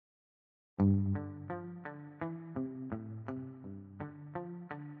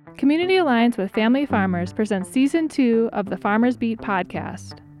Community Alliance with Family Farmers presents Season 2 of the Farmers Beat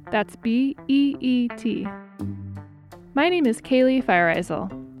podcast. That's B-E-E-T. My name is Kaylee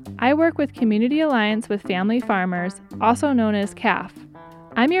Feiereisel. I work with Community Alliance with Family Farmers, also known as CAF.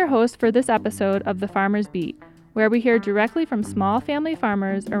 I'm your host for this episode of the Farmers Beat, where we hear directly from small family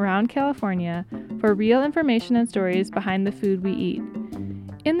farmers around California for real information and stories behind the food we eat.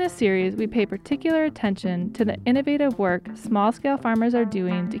 In this series, we pay particular attention to the innovative work small-scale farmers are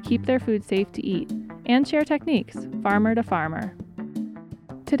doing to keep their food safe to eat, and share techniques, farmer to farmer.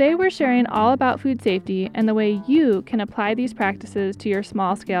 Today we're sharing all about food safety and the way you can apply these practices to your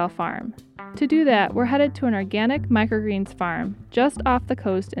small-scale farm. To do that, we're headed to an organic microgreens farm just off the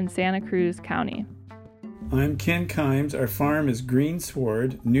coast in Santa Cruz County. I'm Ken Kimes. Our farm is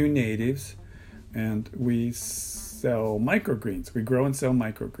Greensward, New Natives, and we sell microgreens. We grow and sell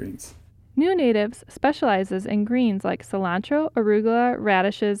microgreens. New Natives specializes in greens like cilantro, arugula,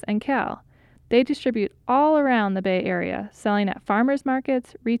 radishes, and kale. They distribute all around the Bay Area, selling at farmers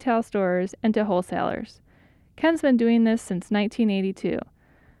markets, retail stores, and to wholesalers. Ken's been doing this since 1982,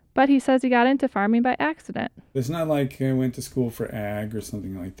 but he says he got into farming by accident. It's not like I went to school for ag or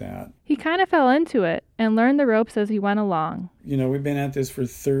something like that. He kind of fell into it and learned the ropes as he went along. You know, we've been at this for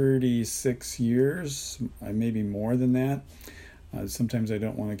 36 years, maybe more than that. Sometimes I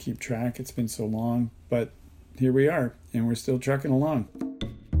don't want to keep track. It's been so long, but here we are, and we're still trucking along.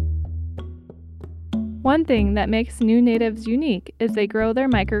 One thing that makes New Natives unique is they grow their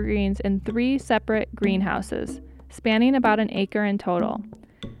microgreens in 3 separate greenhouses, spanning about an acre in total.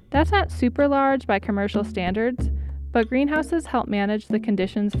 That's not super large by commercial standards, but greenhouses help manage the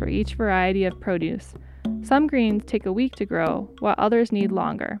conditions for each variety of produce. Some greens take a week to grow, while others need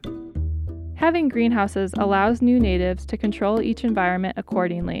longer. Having greenhouses allows New Natives to control each environment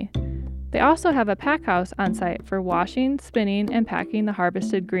accordingly. They also have a pack house on site for washing, spinning, and packing the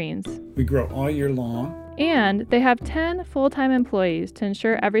harvested greens. We grow all year long. And they have 10 full-time employees to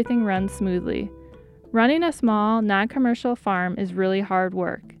ensure everything runs smoothly. Running a small, non-commercial farm is really hard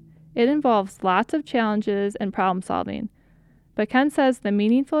work. It involves lots of challenges and problem solving. But Ken says the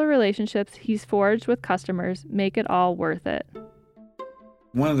meaningful relationships he's forged with customers make it all worth it.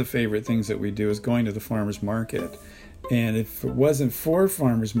 One of the favorite things that we do is going to the farmer's market. And if it wasn't for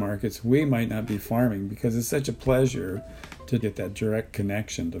farmers markets, we might not be farming because it's such a pleasure to get that direct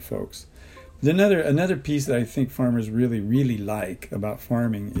connection to folks. Another piece that I think farmers really like about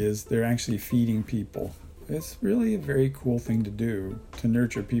farming is they're actually feeding people. It's really a very cool thing to do, to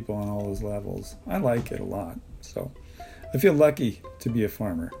nurture people on all those levels. I like it a lot. So I feel lucky to be a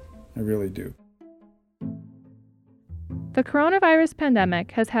farmer. I really do. The coronavirus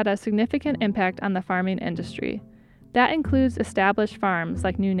pandemic has had a significant impact on the farming industry. That includes established farms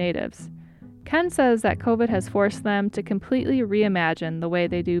like New Natives. Ken says that COVID has forced them to completely reimagine the way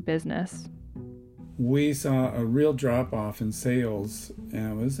they do business. We saw a real drop-off in sales,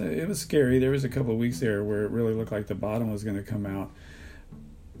 and it was scary. There was a couple of weeks there where it really looked like the bottom was going to come out.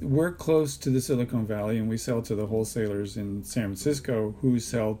 We're close to the Silicon Valley, and we sell to the wholesalers in San Francisco who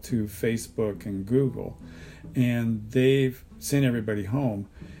sell to Facebook and Google. And they've sent everybody home,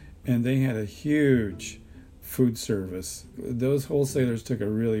 and they had a huge food service. Those wholesalers took a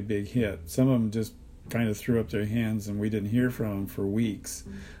really big hit. Some of them just kind of threw up their hands, and we didn't hear from them for weeks.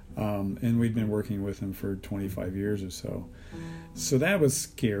 And we'd been working with them for 25 years or so. So that was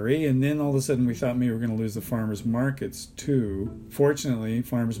scary. And then all of a sudden we thought maybe we were going to lose the farmers markets too. Fortunately,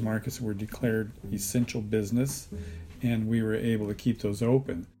 farmers markets were declared essential business, and we were able to keep those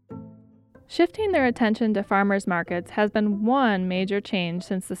open. Shifting their attention to farmers markets has been one major change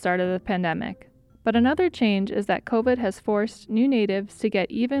since the start of the pandemic. But another change is that COVID has forced New Natives to get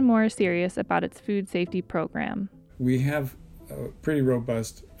even more serious about its food safety program. We have a pretty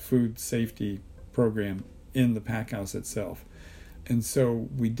robust food safety program in the pack house itself. And so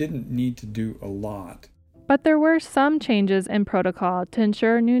we didn't need to do a lot. But there were some changes in protocol to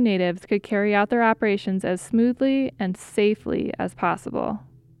ensure New Natives could carry out their operations as smoothly and safely as possible.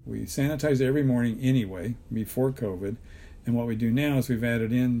 We sanitized every morning anyway, before COVID. And what we do now is we've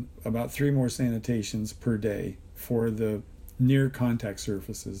added in about 3 more sanitations per day for the near contact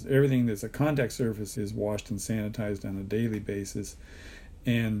surfaces. Everything that's a contact surface is washed and sanitized on a daily basis.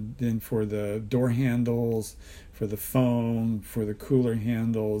 And then for the door handles, for the phone, for the cooler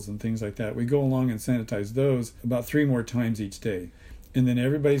handles and things like that, we go along and sanitize those about 3 more times each day. And then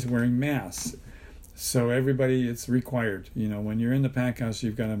everybody's wearing masks. So everybody, it's required. You know, when you're in the pack house,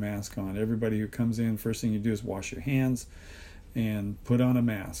 you've got a mask on. Everybody who comes in, first thing you do is wash your hands and put on a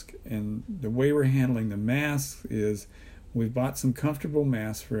mask. And the way we're handling the masks is we've bought some comfortable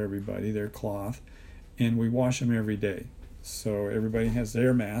masks for everybody. They're cloth, and we wash them every day. So everybody has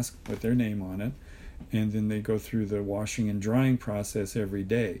their mask with their name on it, and then they go through the washing and drying process every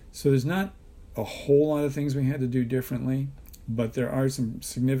day. So there's not a whole lot of things we had to do differently, but there are some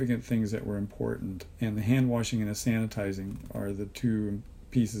significant things that were important. And the hand washing and the sanitizing are the two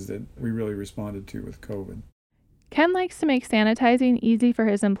pieces that we really responded to with COVID. Ken likes to make sanitizing easy for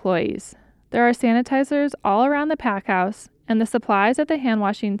his employees. There are sanitizers all around the pack house, and the supplies at the hand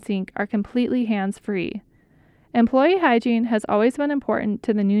washing sink are completely hands-free. Employee hygiene has always been important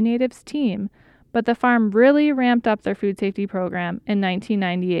to the New Natives team, but the farm really ramped up their food safety program in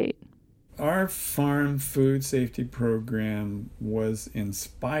 1998. Our farm food safety program was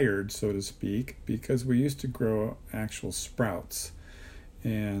inspired, so to speak, because we used to grow actual sprouts,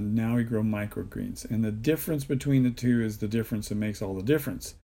 and now we grow microgreens. And the difference between the two is the difference that makes all the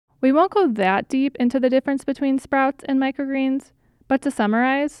difference. We won't go that deep into the difference between sprouts and microgreens, but to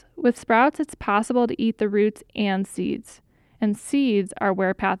summarize, with sprouts it's possible to eat the roots and seeds are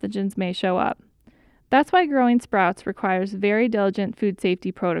where pathogens may show up. That's why growing sprouts requires very diligent food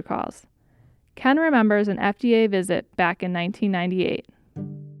safety protocols. Ken remembers an FDA visit back in 1998.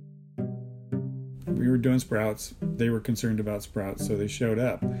 We were doing sprouts. They were concerned about sprouts, so they showed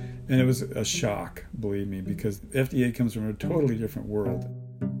up. And it was a shock, believe me, because FDA comes from a totally different world.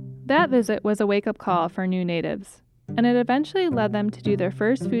 That visit was a wake-up call for New Natives, and it eventually led them to do their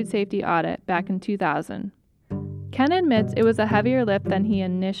first food safety audit back in 2000. Ken admits it was a heavier lift than he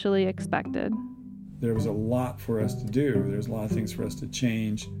initially expected. There was a lot for us to do. There's a lot of things for us to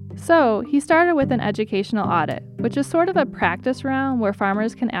change. So he started with an educational audit, which is sort of a practice round where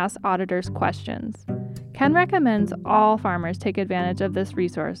farmers can ask auditors questions. Ken recommends all farmers take advantage of this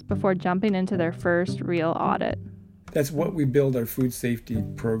resource before jumping into their first real audit. That's what we build our food safety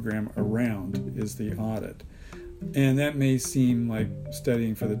program around, is the audit. And that may seem like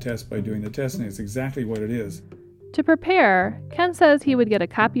studying for the test by doing the test, and it's exactly what it is. To prepare, Ken says he would get a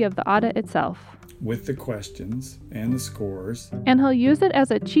copy of the audit itself, with the questions and the scores. And he'll use it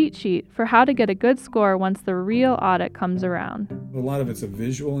as a cheat sheet for how to get a good score once the real audit comes around. A lot of it's a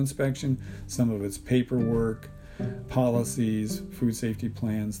visual inspection, some of it's paperwork, policies, food safety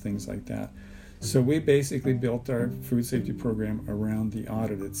plans, things like that. So we basically built our food safety program around the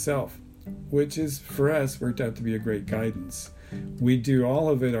audit itself, which is, for us, worked out to be a great guidance. We do all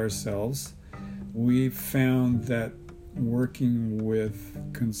of it ourselves. We found that working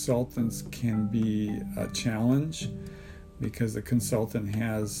with consultants can be a challenge because the consultant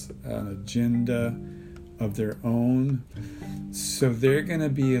has an agenda of their own. So they're going to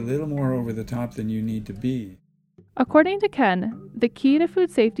be a little more over the top than you need to be. According to Ken, the key to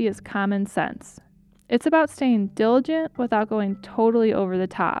food safety is common sense. It's about staying diligent without going totally over the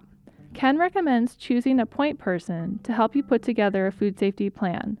top. Ken recommends choosing a point person to help you put together a food safety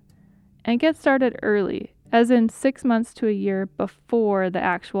plan and get started early, as in 6 months to a year before the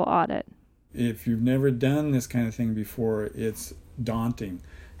actual audit. If you've never done this kind of thing before, it's daunting.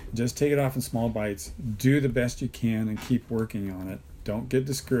 Just take it off in small bites. Do the best you can and keep working on it. Don't get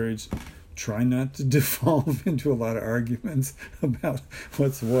discouraged. Try not to devolve into a lot of arguments about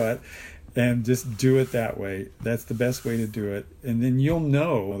what's what, and just do it that way. That's the best way to do it. And then you'll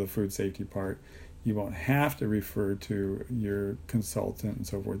know the food safety part. You won't have to refer to your consultant and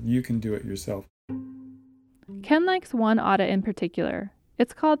so forth. You can do it yourself. Ken likes one audit in particular.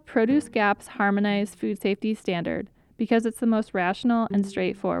 It's called Produce Gap's Harmonized Food Safety Standard because it's the most rational and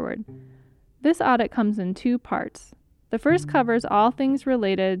straightforward. This audit comes in 2 parts. The first covers all things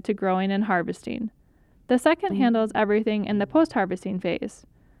related to growing and harvesting. The second handles everything in the post-harvesting phase.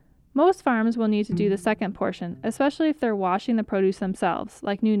 Most farms will need to do the second portion, especially if they're washing the produce themselves,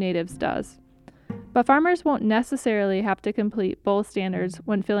 like New Natives does. But farmers won't necessarily have to complete both standards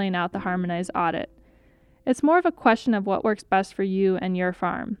when filling out the harmonized audit. It's more of a question of what works best for you and your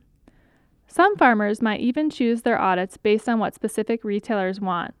farm. Some farmers might even choose their audits based on what specific retailers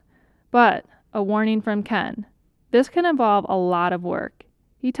want. But, a warning from Ken, this can involve a lot of work.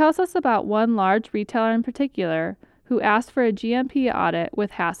 He tells us about one large retailer in particular who asked for a GMP audit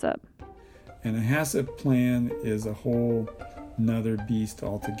with HACCP. And a HACCP plan is a whole nother beast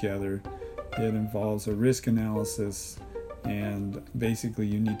altogether. It involves a risk analysis, and basically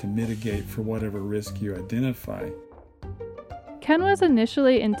you need to mitigate for whatever risk you identify. Ken was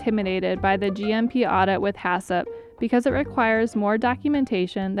initially intimidated by the GMP audit with HACCP because it requires more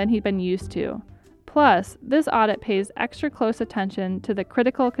documentation than he'd been used to. Plus, this audit pays extra close attention to the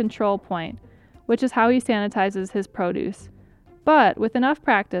critical control point, which is how he sanitizes his produce. But with enough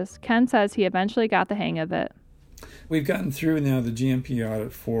practice, Ken says he eventually got the hang of it. We've gotten through now the GMP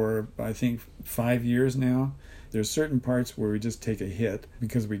audit for, I think, 5 years now. There's certain parts where we just take a hit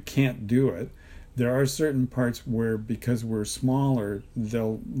because we can't do it. There are certain parts where, because we're smaller,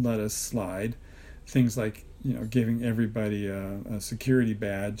 they'll let us slide. Things like, giving everybody a security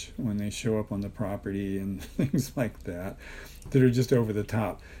badge when they show up on the property and things like that are just over the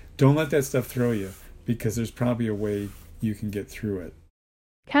top. Don't let that stuff throw you, because there's probably a way you can get through it.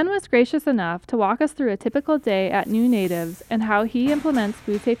 Ken was gracious enough to walk us through a typical day at New Natives and how he implements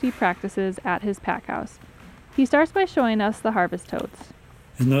food safety practices at his pack house. He starts by showing us the harvest totes.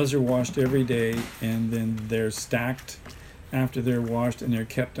 And those are washed every day, and then they're stacked after they're washed, and they're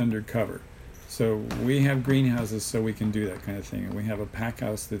kept under cover. So we have greenhouses so we can do that kind of thing, and we have a pack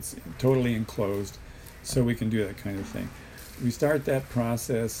house that's totally enclosed so we can do that kind of thing. We start that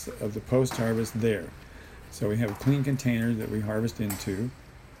process of the post-harvest there. So we have a clean container that we harvest into.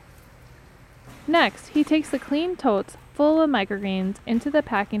 Next, he takes the clean totes full of microgreens into the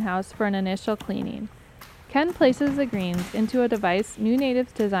packing house for an initial cleaning. Ken places the greens into a device New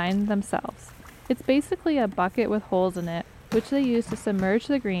Natives designed themselves. It's basically a bucket with holes in it, which they use to submerge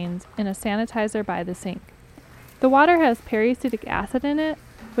the greens in a sanitizer by the sink. The water has peracetic acid in it,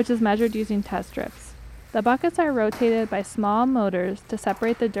 which is measured using test strips. The buckets are rotated by small motors to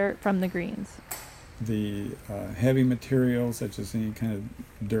separate the dirt from the greens. The heavy materials, such as any kind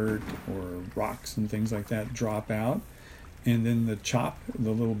of dirt or rocks and things like that, drop out. And then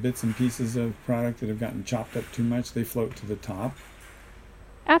the little bits and pieces of product that have gotten chopped up too much, they float to the top.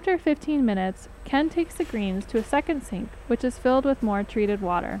 After 15 minutes, Ken takes the greens to a second sink, which is filled with more treated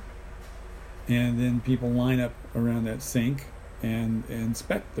water. And then people line up around that sink and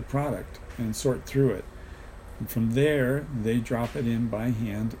inspect the product and sort through it. And from there, they drop it in by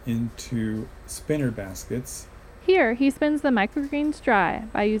hand into spinner baskets. Here, he spins the microgreens dry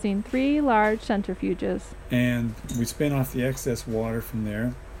by using 3 large centrifuges. And we spin off the excess water from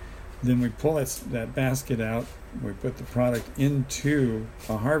there. Then we pull that basket out. We put the product into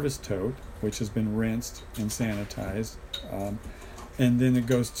a harvest tote, which has been rinsed and sanitized. And then it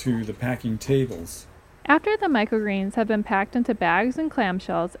goes to the packing tables. After the microgreens have been packed into bags and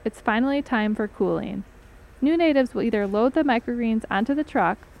clamshells, it's finally time for cooling. New Natives will either load the microgreens onto the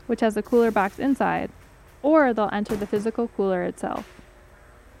truck, which has a cooler box inside, or they'll enter the physical cooler itself.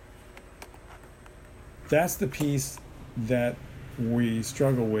 That's the piece that we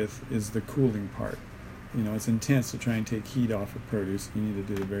struggle with, is the cooling part. It's intense to try and take heat off of produce. You need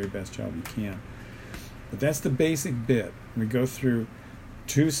to do the very best job you can. But that's the basic bit. We go through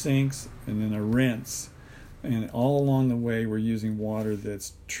 2 sinks and then a rinse. And all along the way, we're using water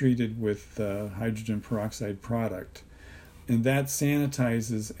that's treated with hydrogen peroxide product. And that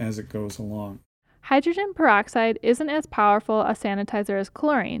sanitizes as it goes along. Hydrogen peroxide isn't as powerful a sanitizer as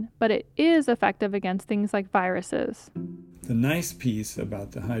chlorine, but it is effective against things like viruses. The nice piece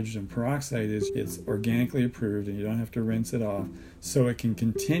about the hydrogen peroxide is it's organically approved and you don't have to rinse it off, so it can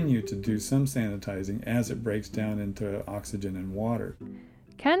continue to do some sanitizing as it breaks down into oxygen and water.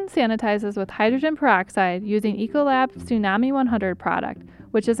 Ken sanitizes with hydrogen peroxide using Ecolab's Tsunami 100 product,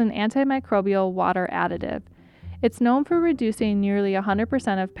 which is an antimicrobial water additive. It's known for reducing nearly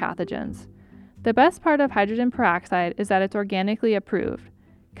 100% of pathogens. The best part of hydrogen peroxide is that it's organically approved.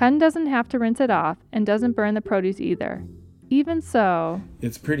 Ken doesn't have to rinse it off and doesn't burn the produce either. Even so,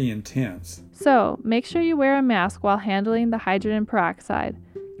 it's pretty intense. So, make sure you wear a mask while handling the hydrogen peroxide.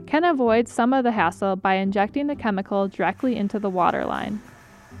 Ken avoids some of the hassle by injecting the chemical directly into the water line.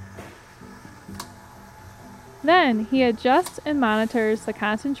 Then, he adjusts and monitors the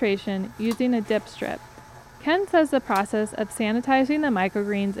concentration using a dip strip. Ken says the process of sanitizing the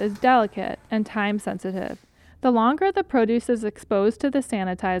microgreens is delicate and time-sensitive. The longer the produce is exposed to the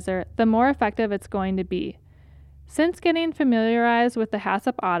sanitizer, the more effective it's going to be. Since getting familiarized with the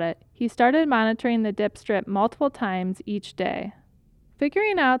HACCP audit, he started monitoring the dip strip multiple times each day.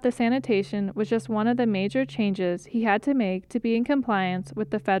 Figuring out the sanitation was just one of the major changes he had to make to be in compliance with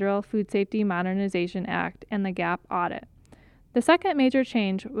the Federal Food Safety Modernization Act and the GAP audit. The second major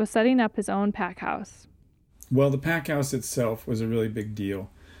change was setting up his own pack house. Well, the pack house itself was a really big deal.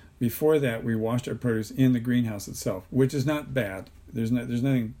 Before that, we washed our produce in the greenhouse itself, which is not bad. There's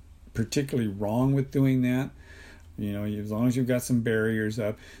nothing particularly wrong with doing that. As long as you've got some barriers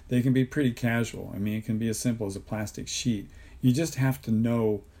up, they can be pretty casual. It can be as simple as a plastic sheet. You just have to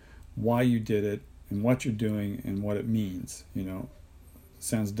know why you did it and what you're doing and what it means.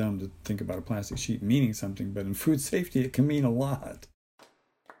 Sounds dumb to think about a plastic sheet meaning something, but in food safety, it can mean a lot.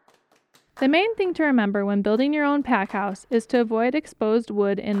 The main thing to remember when building your own pack house is to avoid exposed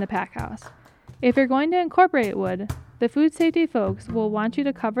wood in the pack house. If you're going to incorporate wood, the food safety folks will want you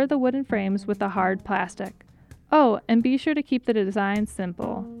to cover the wooden frames with a hard plastic. Oh, and be sure to keep the design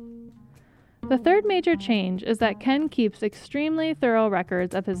simple. The third major change is that Ken keeps extremely thorough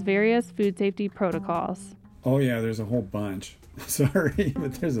records of his various food safety protocols. Oh yeah, there's a whole bunch. Sorry,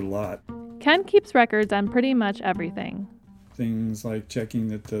 but there's a lot. Ken keeps records on pretty much everything. Things like checking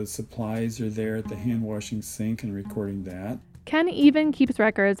that the supplies are there at the hand washing sink and recording that. Ken even keeps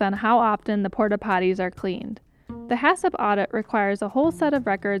records on how often the porta potties are cleaned. The HACCP audit requires a whole set of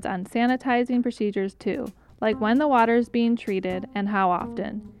records on sanitizing procedures too, like when the water is being treated and how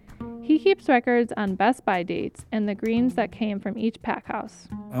often. He keeps records on Best By dates and the greens that came from each pack house.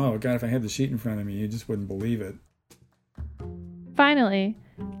 Oh God, if I had the sheet in front of me, you just wouldn't believe it. Finally,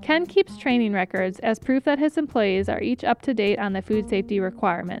 Ken keeps training records as proof that his employees are each up to date on the food safety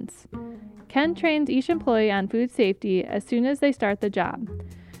requirements. Ken trains each employee on food safety as soon as they start the job.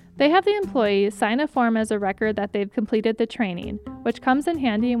 They have the employees sign a form as a record that they've completed the training, which comes in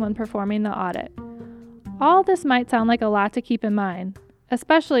handy when performing the audit. All this might sound like a lot to keep in mind,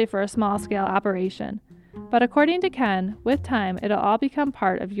 especially for a small-scale operation, but according to Ken, with time, it'll all become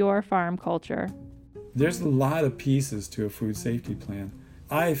part of your farm culture. There's a lot of pieces to a food safety plan.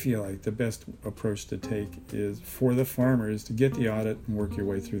 I feel like the best approach to take is for the farmers to get the audit and work your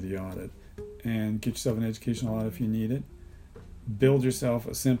way through the audit and get yourself an educational audit if you need it. Build yourself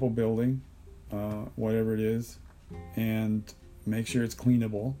a simple building, whatever it is, and make sure it's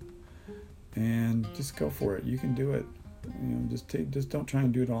cleanable, and just go for it. You can do it. Just don't try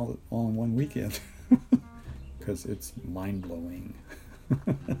and do it all in one weekend because it's mind-blowing.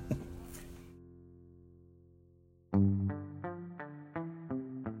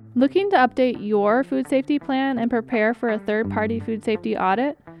 Looking to update your food safety plan and prepare for a third-party food safety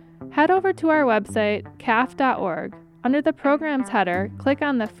audit? Head over to our website, caf.org. Under the Programs header, click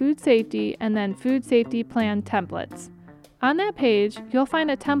on the Food Safety and then Food Safety Plan Templates. On that page, you'll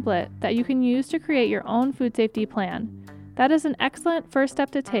find a template that you can use to create your own food safety plan. That is an excellent first step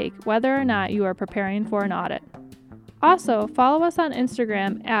to take whether or not you are preparing for an audit. Also, follow us on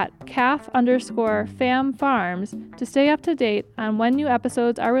Instagram at caf_famfarms to stay up to date on when new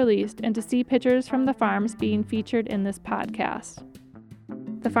episodes are released and to see pictures from the farms being featured in this podcast.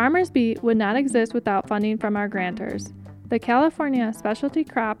 The Farmers Beat would not exist without funding from our grantors. The California Specialty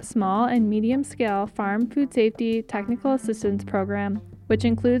Crop Small and Medium Scale Farm Food Safety Technical Assistance Program, which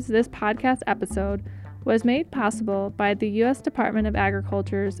includes this podcast episode, was made possible by the U.S. Department of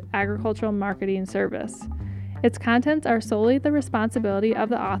Agriculture's Agricultural Marketing Service. Its contents are solely the responsibility of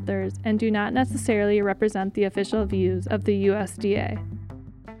the authors and do not necessarily represent the official views of the USDA.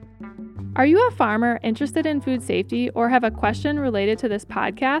 Are you a farmer interested in food safety or have a question related to this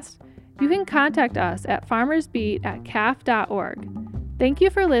podcast? You can contact us at farmersbeat@caf.org. Thank you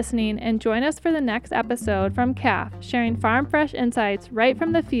for listening and join us for the next episode from CAF, sharing farm fresh insights right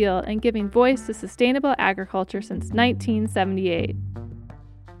from the field and giving voice to sustainable agriculture since 1978.